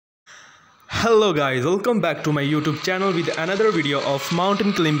Hello guys, welcome back to my YouTube channel with another video of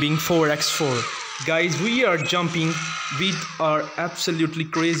mountain climbing 4x4. Guys, we are jumping with our absolutely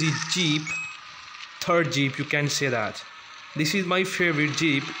crazy jeep, third jeep, you can say that. This is my favorite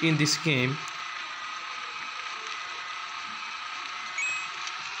jeep in this game.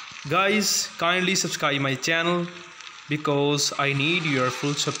 Guys, kindly subscribe my channel because I need your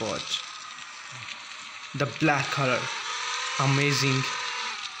full support. The black color, amazing.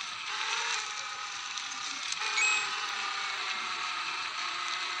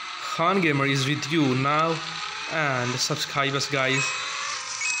 Khan Gamer is with you now, and subscribe us guys.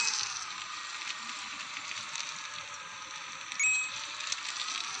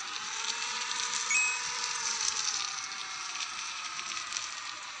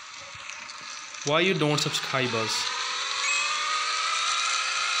 Why you don't subscribe us?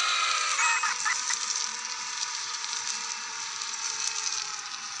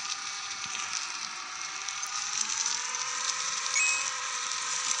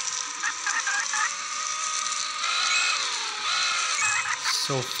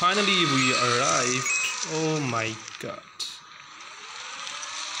 So finally we arrived. Oh my god.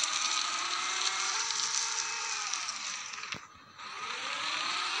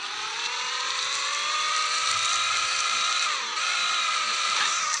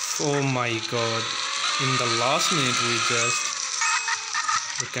 Oh my god. In the last minute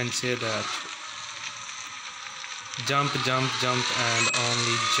we can say that. Jump, jump, jump and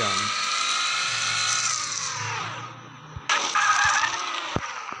only jump.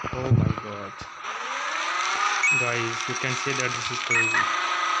 Oh my god. Guys, you can say that this is crazy.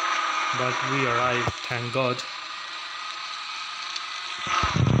 But we arrived, thank god.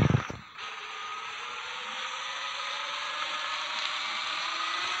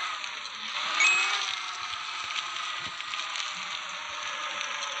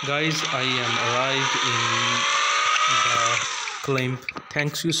 Guys, I am arrived in the climb.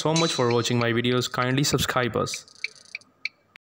 Thanks you so much for watching my videos. Kindly subscribe us.